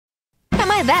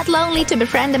I that lonely to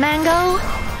befriend a mango?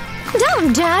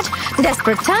 Don't judge.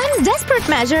 Desperate times, desperate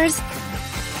measures.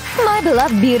 My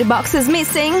beloved beauty box is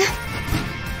missing.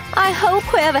 I hope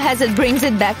whoever has it brings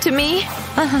it back to me.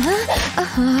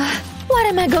 What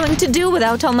am I going to do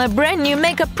without all my brand new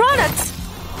makeup products?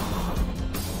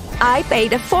 I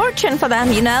paid a fortune for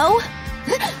them, you know.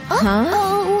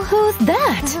 Huh? Who's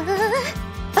that?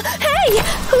 Hey!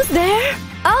 Who's there?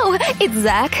 Oh, it's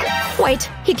Zach. Wait,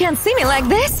 he can't see me like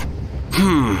this.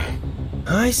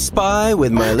 I spy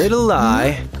with my little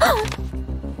eye.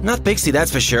 Not Pixie,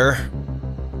 that's for sure.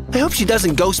 I hope she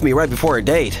doesn't ghost me right before a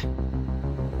date.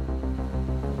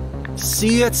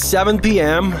 See you at 7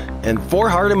 p.m. and 4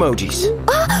 heart emojis.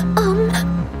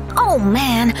 Oh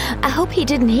man, I hope he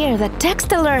didn't hear that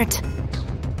text alert.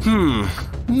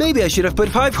 Maybe I should have put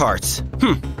 5 hearts.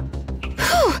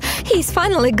 Whew, he's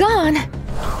finally gone.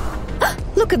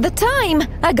 Look at the time.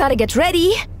 I gotta get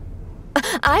ready.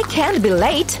 I can't be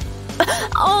late.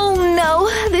 Oh no,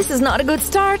 this is not a good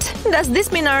start. Does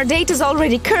this mean our date is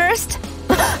already cursed?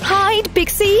 Hide,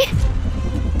 Pixie.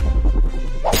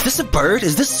 Is this a bird?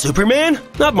 Is this Superman?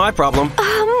 Not my problem.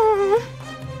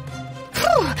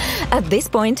 At this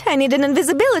point, I need an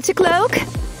invisibility cloak.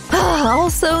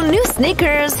 Also, new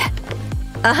sneakers.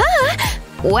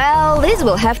 Well, this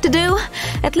will have to do.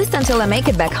 At least until I make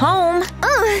it back home.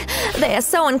 They are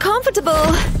so uncomfortable.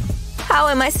 How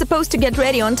am I supposed to get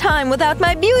ready on time without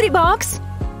my beauty box?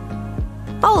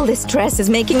 All this stress is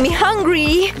making me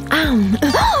hungry.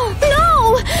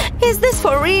 No! Is this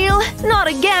for real? Not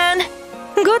again.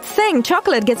 Good thing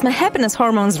chocolate gets my happiness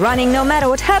hormones running no matter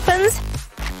what happens.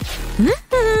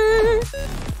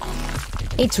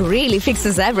 It really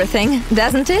fixes everything,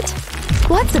 doesn't it?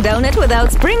 What's a donut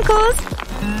without sprinkles?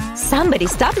 Somebody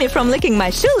stop me from licking my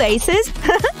shoelaces.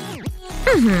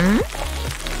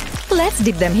 Let's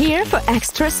dip them here for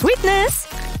extra sweetness.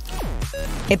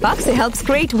 Epoxy helps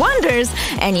create wonders,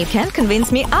 and you can't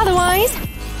convince me otherwise.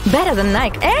 Better than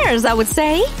Nike Airs, I would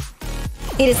say.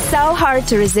 It is so hard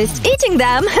to resist eating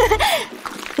them.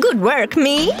 Good work,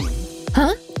 me.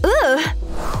 Ugh.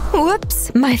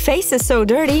 Whoops, my face is so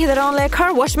dirty that only a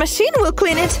car wash machine will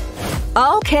clean it.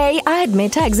 Okay, I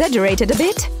admit I exaggerated a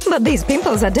bit, but these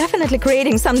pimples are definitely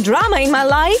creating some drama in my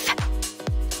life.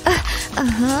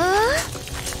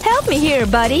 Help me here,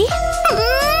 buddy.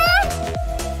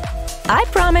 I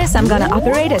promise I'm gonna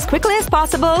operate as quickly as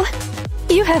possible.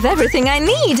 You have everything I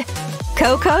need.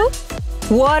 Cocoa,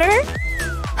 water,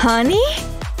 honey,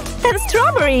 and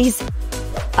strawberries.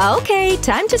 Okay,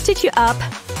 time to stitch you up.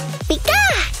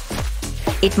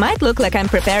 Pika! It might look like I'm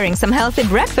preparing some healthy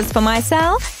breakfast for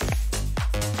myself.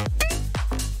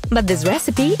 But this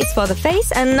recipe is for the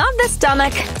face and not the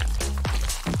stomach.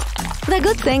 The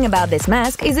good thing about this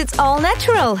mask is it's all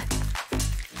natural.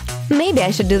 Maybe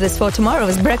I should do this for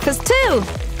tomorrow's breakfast too.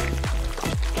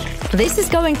 This is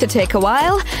going to take a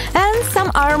while and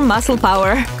some arm muscle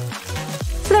power.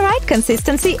 The right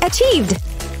consistency achieved.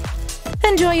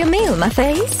 Enjoy your meal, my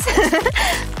face.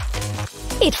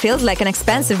 It feels like an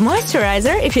expensive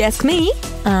moisturizer, if you ask me.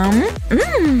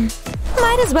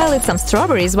 Might as well eat some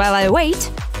strawberries while I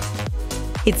wait.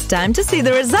 It's time to see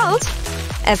the result.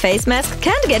 A face mask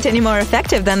can't get any more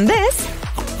effective than this.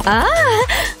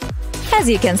 As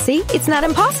you can see, it's not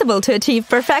impossible to achieve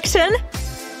perfection.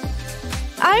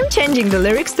 I'm changing the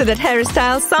lyrics to that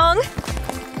hairstyle song.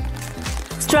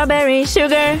 Strawberry,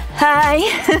 sugar, high.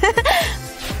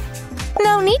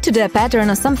 No need to do a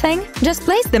pattern or something. Just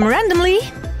place them randomly.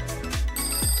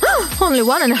 Only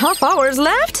 1.5 hours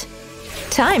left?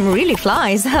 Time really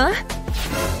flies, huh?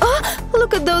 Oh,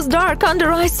 look at those dark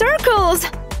under-eye circles!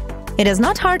 It is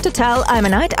not hard to tell I'm a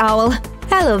night owl.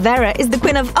 Aloe Vera is the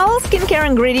queen of all skincare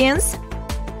ingredients.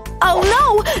 Oh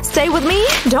no! Stay with me!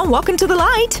 Don't walk into the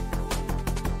light!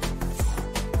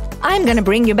 I'm gonna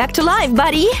bring you back to life,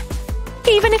 buddy!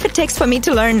 Even if it takes for me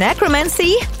to learn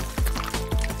necromancy.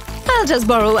 I'll just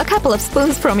borrow a couple of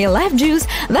spoons from your life juice,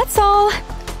 that's all.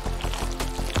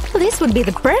 This would be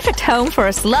the perfect home for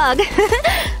a slug.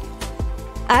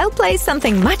 I'll place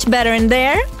something much better in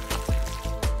there.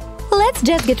 Let's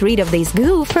just get rid of this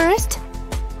goo first.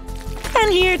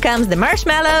 And here comes the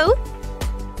marshmallow.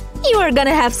 You are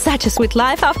gonna have such a sweet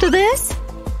life after this.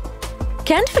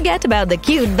 Can't forget about the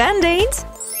cute band-aids.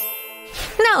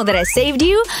 Now that I saved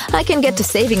you, I can get to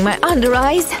saving my under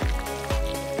eyes.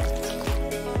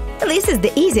 This is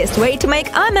the easiest way to make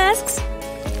eye masks.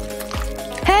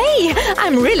 Hey,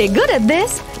 I'm really good at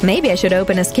this. Maybe I should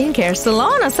open a skincare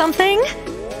salon or something.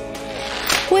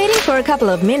 Waiting for a couple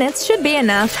of minutes should be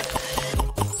enough.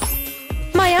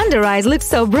 My under eyes look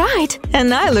so bright,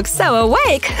 and I look so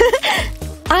awake.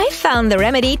 I found the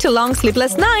remedy to long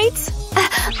sleepless nights.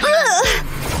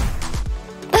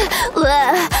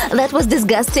 that was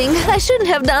disgusting. I shouldn't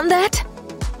have done that.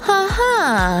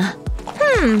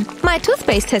 My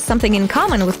toothpaste has something in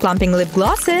common with plumping lip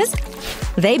glosses.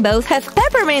 They both have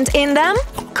peppermint in them.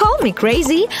 Call me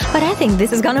crazy, but I think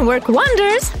this is gonna work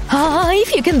wonders.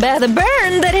 If you can bear the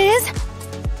burn, that is.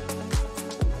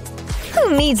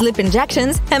 Who needs lip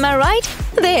injections, am I right?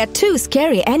 They are too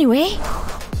scary anyway.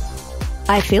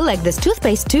 I feel like this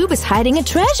toothpaste tube is hiding a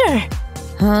treasure.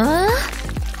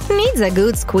 Needs a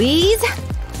good squeeze.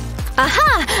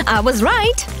 Aha! I was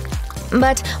right.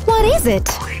 But what is it?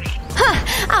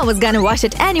 I was gonna wash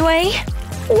it anyway.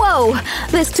 Whoa!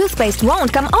 This toothpaste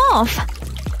won't come off.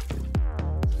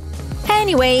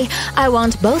 Anyway, I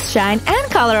want both shine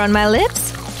and color on my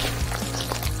lips.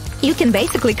 You can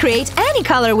basically create any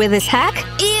color with this hack.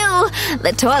 Ew!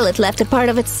 The toilet left a part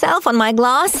of itself on my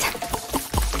gloss.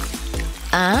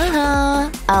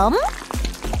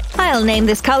 I'll name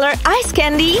this color Ice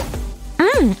Candy.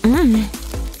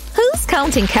 Who's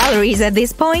counting calories at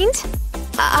this point?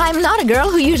 I'm not a girl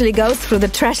who usually goes through the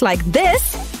trash like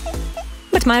this.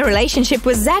 But my relationship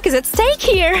with Zach is at stake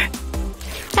here.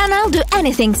 And I'll do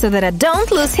anything so that I don't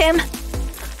lose him.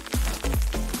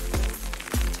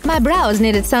 My brows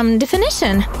needed some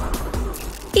definition.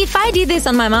 If I did this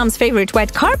on my mom's favorite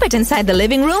white carpet inside the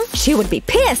living room, she would be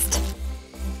pissed.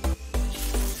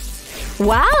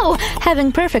 Wow!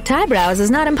 Having perfect eyebrows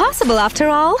is not impossible after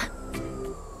all.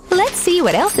 Let's see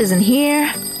what else is in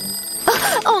here.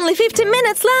 Only 15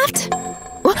 minutes left!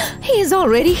 He is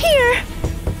already here!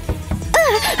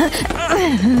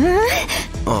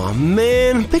 Aw,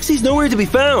 man, Pixie's nowhere to be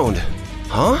found.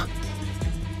 Huh?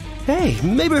 Hey,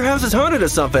 maybe her house is haunted or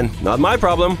something. Not my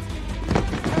problem.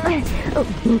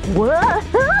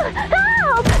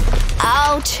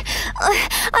 Ouch!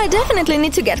 I definitely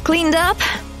need to get cleaned up.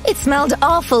 It smelled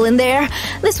awful in there.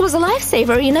 This was a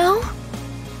lifesaver, you know?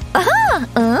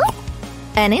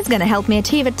 And it's gonna help me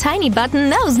achieve a tiny button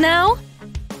nose now.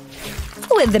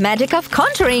 With the magic of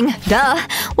contouring. Duh!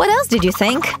 What else did you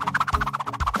think?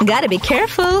 Gotta be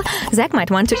careful. Zach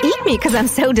might want to eat me because I'm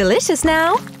so delicious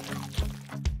now.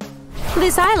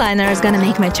 This eyeliner is gonna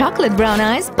make my chocolate brown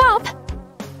eyes pop.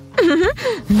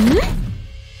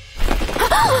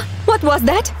 What was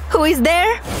that? Who is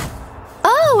there?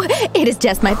 Oh, it is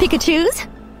just my Pikachus.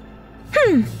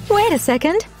 Wait a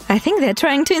second. I think they're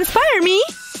trying to inspire me.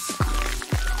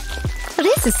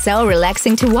 This is so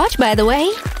relaxing to watch, by the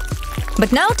way.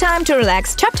 But now time to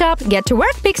relax. Chop chop, get to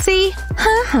work, Pixie.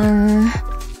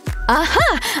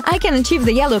 Aha! I can achieve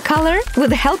the yellow color with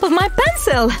the help of my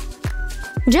pencil.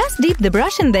 Just dip the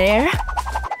brush in there.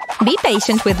 Be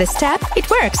patient with this step. It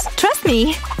works, trust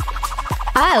me.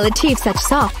 I'll achieve such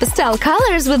soft pastel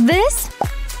colors with this.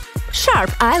 Sharp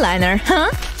eyeliner,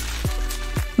 huh?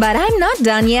 But I'm not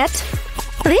done yet.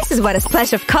 This is what a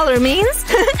splash of color means.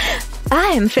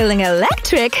 I am feeling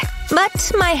electric.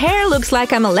 But my hair looks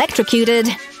like I'm electrocuted.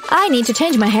 I need to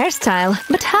change my hairstyle.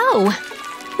 But how?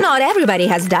 Not everybody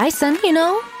has Dyson, you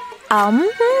know? Ouch!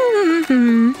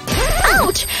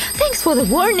 Thanks for the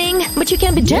warning, but you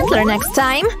can be gentler next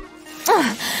time.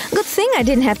 Good thing I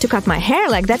didn't have to cut my hair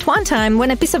like that one time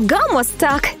when a piece of gum was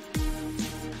stuck.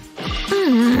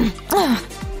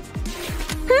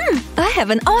 I have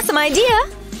an awesome idea!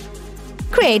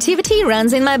 Creativity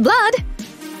runs in my blood.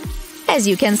 As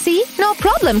you can see, no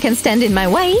problem can stand in my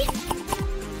way.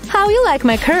 How you like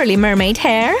my curly mermaid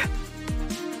hair?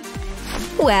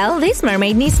 Well, this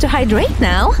mermaid needs to hydrate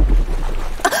now.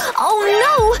 Oh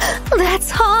no! That's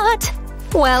hot!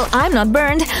 Well, I'm not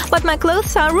burned, but my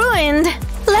clothes are ruined.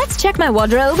 Let's check my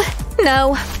wardrobe.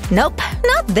 No. Nope.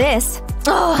 Not this.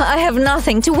 Oh, I have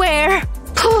nothing to wear.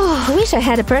 Wish I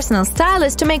had a personal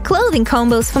stylist to make clothing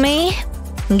combos for me.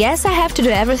 Guess I have to do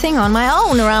everything on my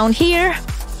own around here.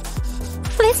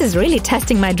 This is really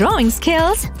testing my drawing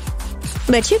skills.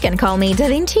 But you can call me Da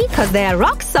Vinci because they are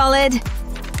rock solid.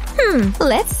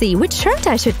 Let's see which shirt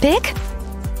I should pick.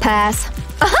 Pass.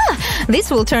 Aha! This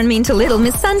will turn me into Little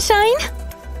Miss Sunshine.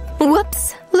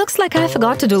 Whoops. Looks like I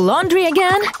forgot to do laundry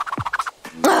again.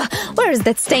 Where is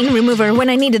that stain remover when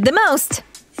I need it the most?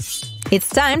 It's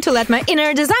time to let my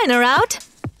inner designer out.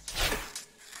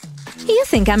 You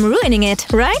think I'm ruining it,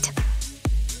 right?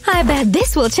 I bet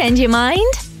this will change your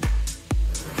mind.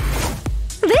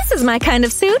 This is my kind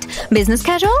of suit. Business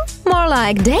casual? More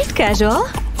like date casual.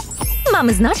 Mom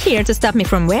is not here to stop me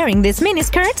from wearing this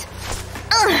miniskirt.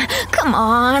 Come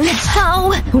on.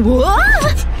 How?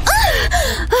 What?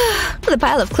 The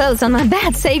pile of clothes on my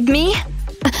bed saved me.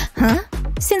 Huh?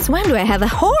 Since when do I have a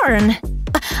horn?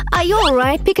 Are you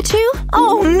alright, Pikachu?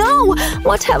 Oh no!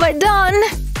 What have I done?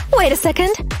 Wait a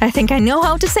second. I think I know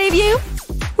how to save you.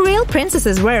 Real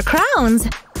princesses wear crowns.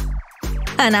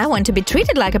 And I want to be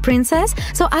treated like a princess,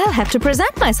 so I'll have to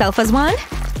present myself as one.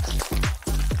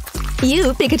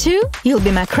 You, Pikachu, you'll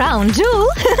be my crown jewel.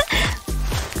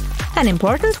 An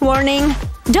important warning.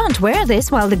 Don't wear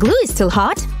this while the glue is still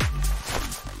hot.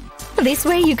 This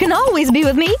way you can always be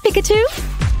with me, Pikachu.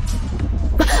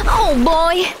 Oh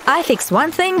boy! I fixed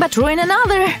one thing but ruined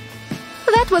another.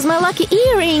 That was my lucky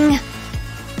earring.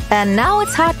 And now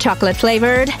it's hot chocolate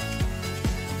flavored.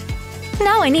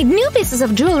 Now I need new pieces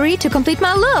of jewelry to complete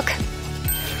my look.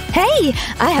 Hey!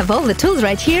 I have all the tools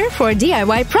right here for a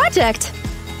DIY project.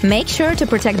 Make sure to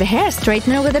protect the hair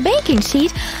straightener with a baking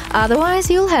sheet, otherwise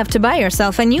you'll have to buy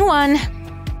yourself a new one.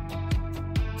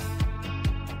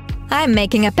 I'm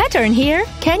making a pattern here.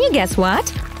 Can you guess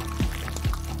what?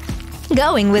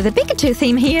 Going with the Pikachu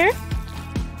theme here.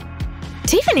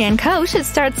 Tiffany & Co. should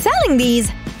start selling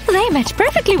these. They match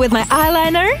perfectly with my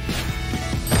eyeliner.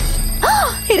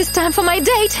 Oh, it is time for my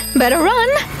date. Better run.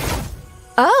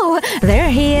 Oh, there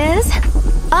he is.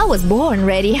 I was born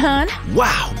ready, hon.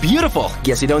 Wow, beautiful!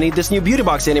 Guess you don't need this new beauty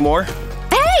box anymore.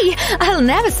 Hey, I'll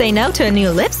never say no to a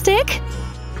new lipstick.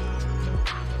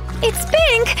 It's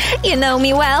pink. You know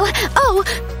me well. Oh.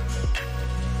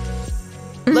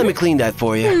 Let me clean that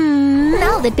for you.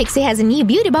 Now that Pixie has a new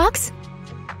beauty box.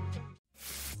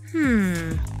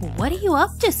 What are you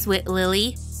up to, sweet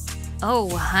Lily? Oh,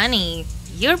 honey,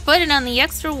 you're putting on the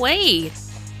extra weight.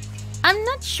 I'm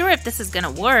not sure if this is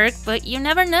gonna work, but you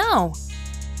never know.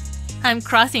 I'm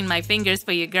crossing my fingers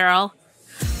for you, girl.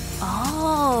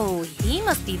 Oh, he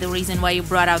must be the reason why you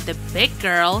brought out the big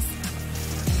girls.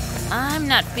 I'm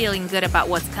not feeling good about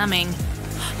what's coming.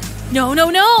 No, no,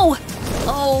 no!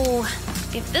 Oh,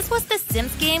 if this was the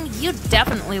Sims game, you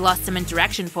definitely lost some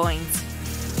interaction points.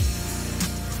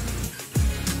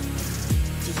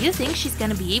 Do you think she's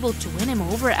gonna be able to win him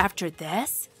over after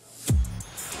this?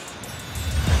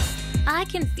 I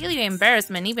can feel your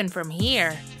embarrassment even from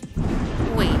here.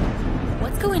 Wait,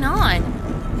 what's going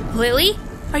on? Lily?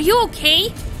 Are you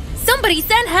okay? Somebody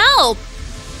send help!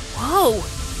 Whoa!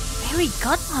 Fairy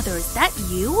Godmother, is that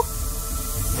you?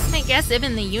 I guess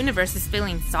even the universe is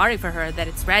feeling sorry for her that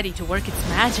it's ready to work its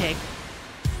magic.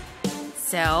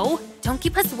 So, don't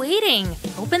keep us waiting.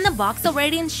 Open the box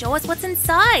already and show us what's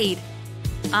inside.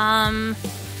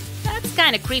 That's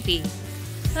kinda creepy.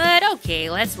 But okay,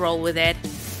 let's roll with it.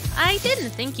 I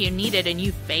didn't think you needed a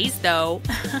new face though.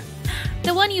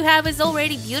 The one you have is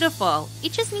already beautiful.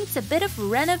 It just needs a bit of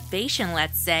renovation,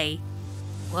 let's say.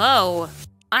 Whoa,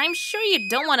 I'm sure you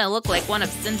don't want to look like one of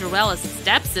Cinderella's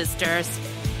stepsisters.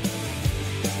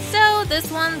 So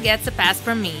this one gets a pass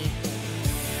from me.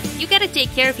 You gotta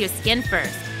take care of your skin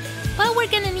first. But we're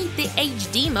gonna need the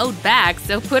HD mode back,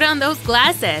 so put on those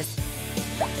glasses.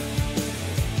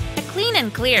 A clean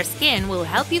and clear skin will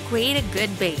help you create a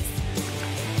good base.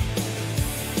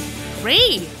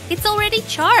 Great! It's already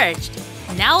charged!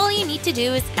 Now all you need to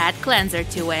do is add cleanser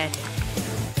to it.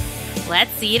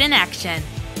 Let's see it in action.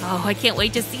 Oh, I can't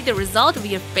wait to see the result of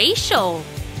your facial.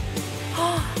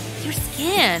 Your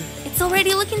skin! It's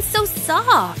already looking so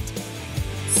soft!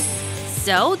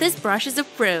 So, this brush is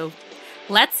approved.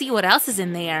 Let's see what else is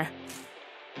in there.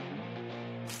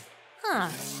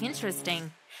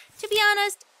 Interesting. To be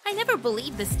honest, I never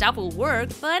believed this stuff will work,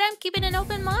 but I'm keeping an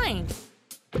open mind.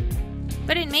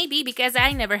 But it may be because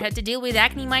I never had to deal with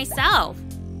acne myself.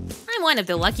 I'm one of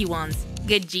the lucky ones.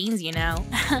 Good genes, you know.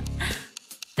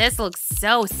 This looks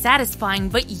so satisfying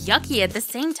but yucky at the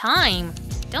same time.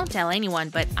 Don't tell anyone,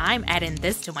 but I'm adding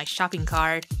this to my shopping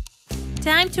cart.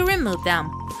 Time to remove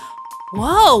them.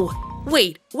 Whoa!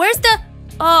 Wait, where's the…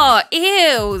 Oh,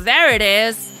 ew, there it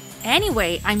is.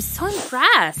 Anyway, I'm so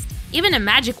impressed. Even a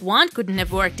magic wand couldn't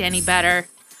have worked any better.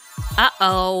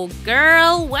 Uh-oh,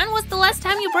 girl, when was the last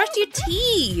time you brushed your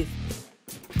teeth?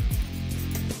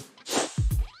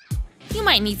 You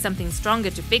might need something stronger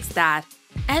to fix that.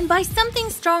 And by something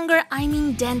stronger, I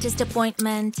mean dentist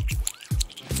appointment.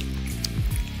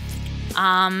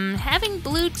 Having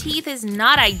blue teeth is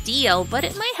not ideal, but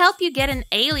it might help you get an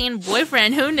alien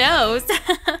boyfriend, who knows?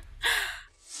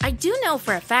 I do know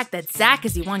for a fact that Zach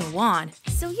is the one you want,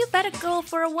 so you better go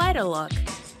for a wider look.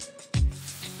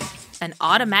 An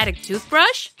automatic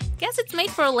toothbrush? Guess it's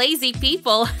made for lazy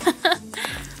people.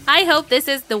 I hope this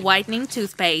is the whitening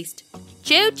toothpaste.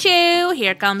 Choo-choo!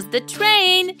 Here comes the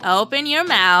train! Open your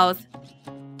mouth!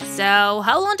 So,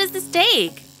 how long does this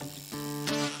take?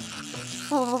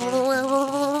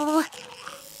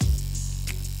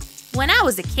 When I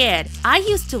was a kid, I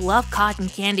used to love cotton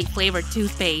candy flavored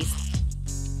toothpaste.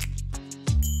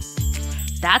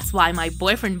 That's why my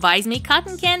boyfriend buys me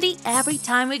cotton candy every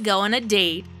time we go on a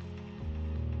date.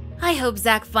 I hope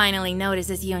Zach finally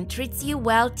notices you and treats you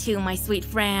well too, my sweet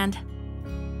friend.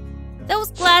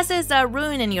 Those glasses are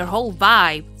ruining your whole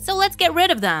vibe, so let's get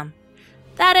rid of them.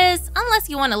 That is, unless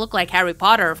you want to look like Harry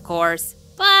Potter, of course.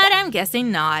 But I'm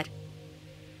guessing not.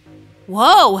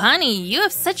 Whoa, honey, you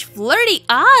have such flirty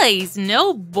eyes.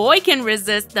 No boy can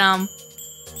resist them.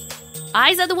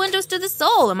 Eyes are the windows to the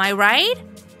soul, am I right?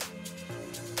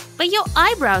 But your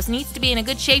eyebrows needs to be in a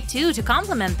good shape too to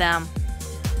complement them.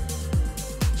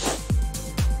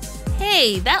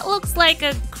 Hey, that looks like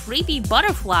a creepy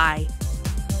butterfly.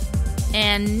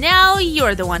 And now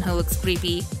you're the one who looks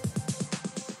creepy.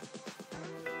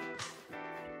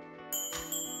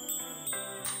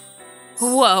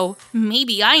 Whoa,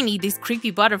 maybe I need this creepy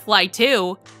butterfly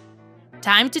too.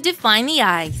 Time to define the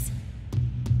eyes.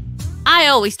 I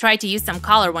always try to use some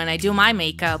color when I do my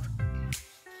makeup.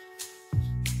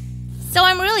 So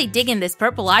I'm really digging this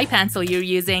purple eye pencil you're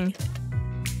using.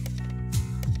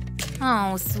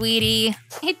 Oh, sweetie,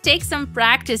 it takes some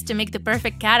practice to make the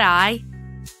perfect cat eye.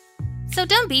 So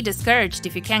don't be discouraged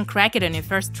if you can't crack it on your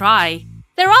first try.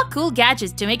 They're all cool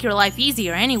gadgets to make your life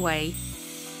easier anyway.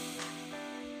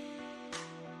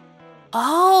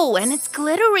 Oh, and it's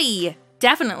glittery!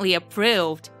 Definitely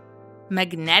approved.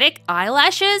 Magnetic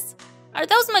eyelashes? Are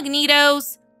those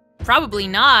magnetos? Probably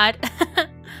not.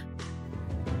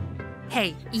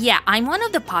 Hey, yeah, I'm one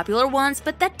of the popular ones,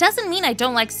 but that doesn't mean I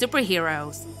don't like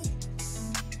superheroes.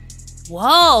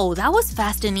 Whoa, that was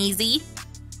fast and easy.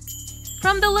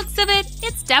 From the looks of it,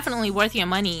 it's definitely worth your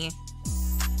money.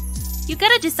 You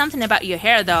gotta do something about your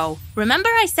hair though. Remember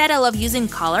I said I love using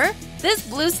color? This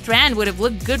blue strand would have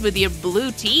looked good with your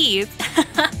blue teeth.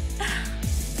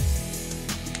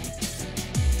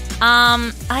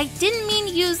 I didn't mean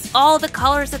use all the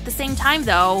colors at the same time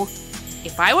though.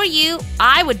 If I were you,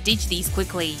 I would ditch these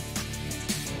quickly.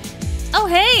 Oh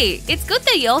hey, it's good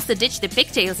that you also ditch the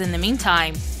pigtails in the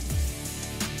meantime.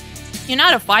 You're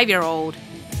not a 5-year-old.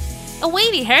 A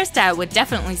wavy hairstyle would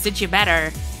definitely suit you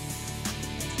better.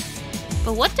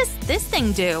 But what does this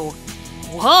thing do?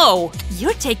 Whoa,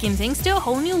 you're taking things to a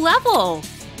whole new level.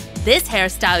 This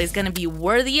hairstyle is gonna be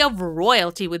worthy of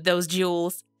royalty with those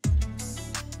jewels.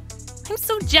 I'm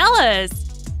so jealous.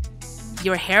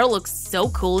 Your hair looks so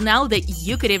cool now that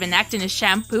you could even act in a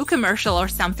shampoo commercial or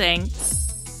something.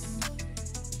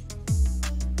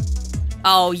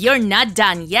 Oh, you're not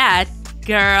done yet.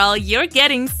 Girl, you're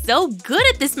getting so good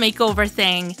at this makeover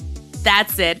thing.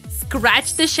 That's it.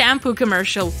 Scratch the shampoo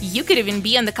commercial. You could even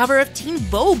be on the cover of Teen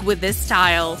Vogue with this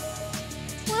style.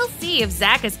 We'll see if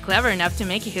Zach is clever enough to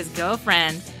make you his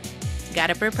girlfriend.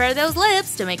 Gotta prepare those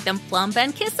lips to make them plump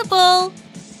and kissable.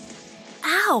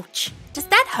 Ouch! Does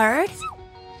that hurt?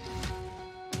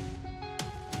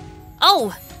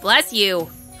 Oh, bless you.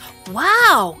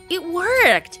 Wow, it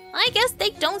worked! I guess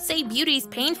they don't say beauty's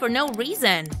pain for no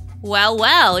reason.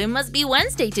 Well, it must be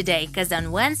Wednesday today, cause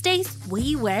on Wednesdays,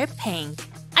 we wear pink.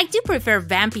 I do prefer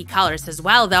vampy colors as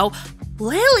well, though.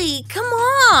 Lily, come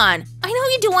on! I know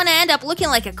you don't want to end up looking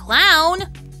like a clown.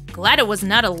 Glad it was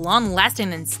not a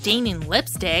long-lasting and staining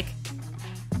lipstick.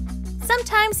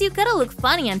 Sometimes you gotta look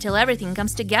funny until everything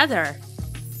comes together.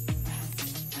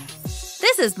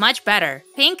 This is much better.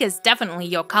 Pink is definitely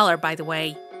your color, by the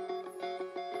way.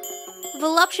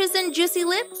 Voluptuous and juicy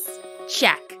lips?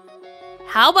 Check.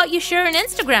 How about you share an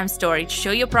Instagram story to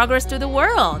show your progress to the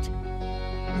world?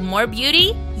 More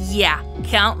beauty? Yeah,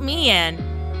 count me in.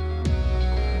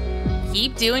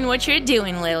 Keep doing what you're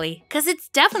doing, Lily, cause it's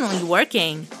definitely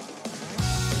working.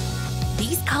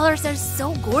 These colors are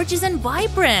so gorgeous and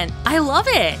vibrant. I love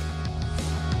it.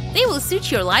 They will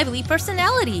suit your lively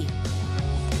personality.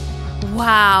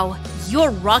 Wow,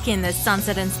 you're rocking this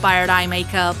sunset-inspired eye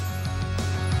makeup.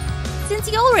 Since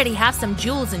you already have some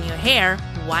jewels in your hair,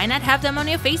 why not have them on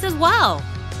your face as well?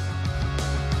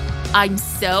 I'm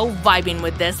so vibing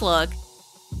with this look.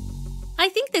 I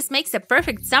think this makes a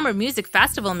perfect summer music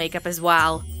festival makeup as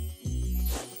well.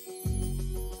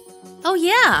 Oh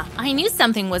yeah, I knew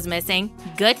something was missing.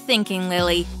 Good thinking,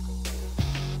 Lily.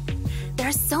 There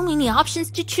are so many options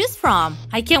to choose from.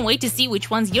 I can't wait to see which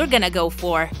ones you're gonna go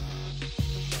for.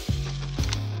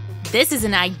 This is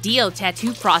an ideal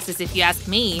tattoo process if you ask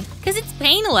me, cause it's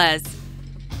painless.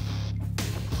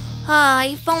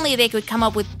 If only they could come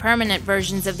up with permanent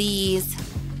versions of these.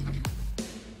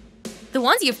 The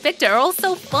ones you've picked are all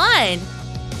so fun!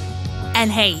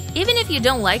 And hey, even if you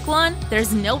don't like one,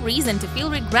 there's no reason to feel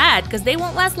regret because they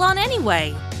won't last long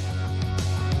anyway.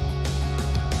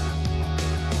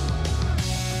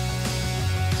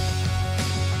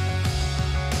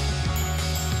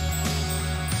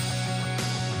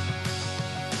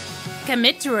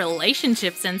 Commit to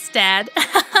relationships instead.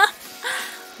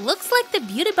 Looks like the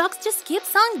beauty box just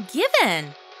keeps on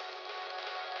giving.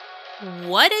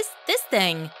 What is this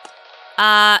thing?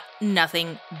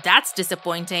 Nothing. That's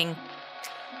disappointing.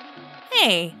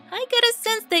 Hey, I get a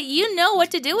sense that you know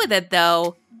what to do with it,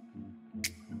 though.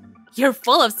 You're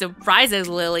full of surprises,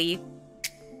 Lily.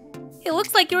 It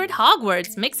looks like you're at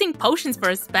Hogwarts, mixing potions for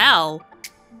a spell.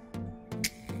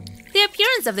 The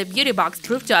appearance of the beauty box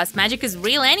proved to us magic is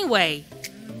real anyway.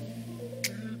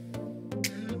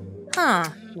 Huh,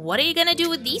 what are you gonna do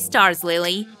with these stars,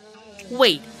 Lily?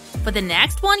 Wait, for the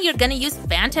next one you're gonna use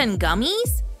Fanta and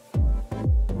gummies?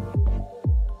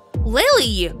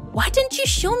 Lily, why didn't you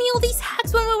show me all these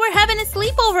hacks when we were having a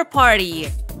sleepover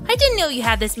party? I didn't know you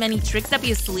had this many tricks up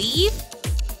your sleeve.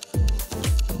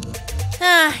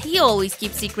 You always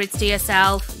keep secrets to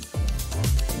yourself.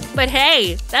 But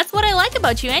hey, that's what I like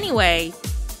about you anyway.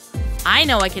 I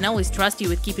know I can always trust you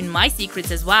with keeping my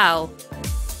secrets as well.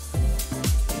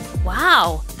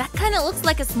 Wow, that kind of looks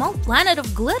like a small planet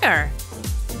of glitter.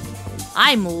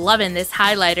 I'm loving this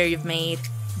highlighter you've made.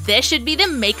 This should be the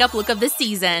makeup look of the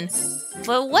season.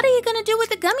 But what are you gonna do with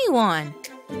the gummy one?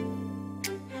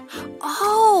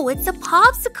 Oh, it's a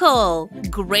popsicle!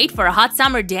 Great for a hot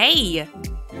summer day!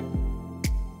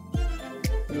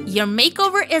 Your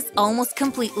makeover is almost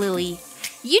complete, Lily.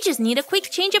 You just need a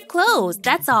quick change of clothes,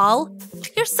 that's all.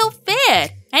 You're so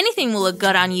fit! Anything will look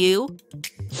good on you.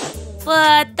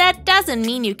 But that doesn't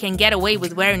mean you can get away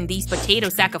with wearing these potato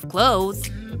sack of clothes.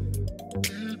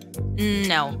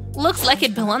 No, looks like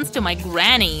it belongs to my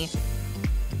granny.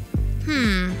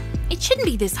 It shouldn't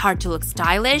be this hard to look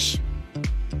stylish.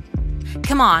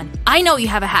 Come on, I know you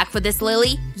have a hack for this,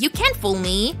 Lily. You can't fool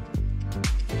me.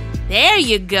 There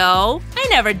you go. I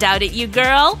never doubted you,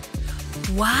 girl.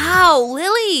 Wow,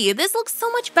 Lily, this looks so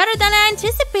much better than I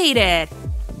anticipated.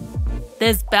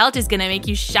 This belt is gonna make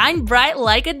you shine bright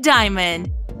like a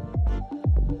diamond.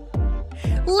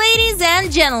 Ladies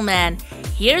and gentlemen,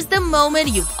 here's the moment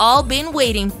you've all been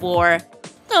waiting for.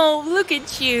 Oh, look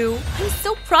at you. I'm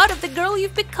so proud of the girl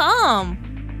you've become.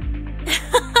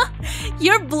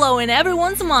 You're blowing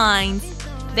everyone's minds.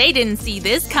 They didn't see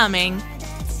this coming.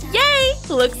 Yay!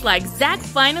 Looks like Zach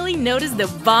finally noticed the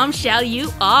bombshell you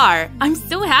are. I'm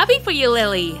so happy for you,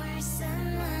 Lily.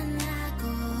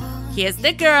 Kiss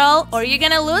the girl, or you're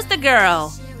gonna lose the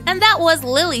girl. And that was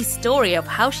Lily's story of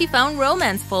how she found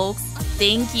romance, folks.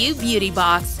 Thank you, Beauty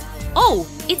Box. Oh,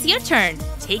 it's your turn.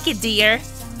 Take it, dear.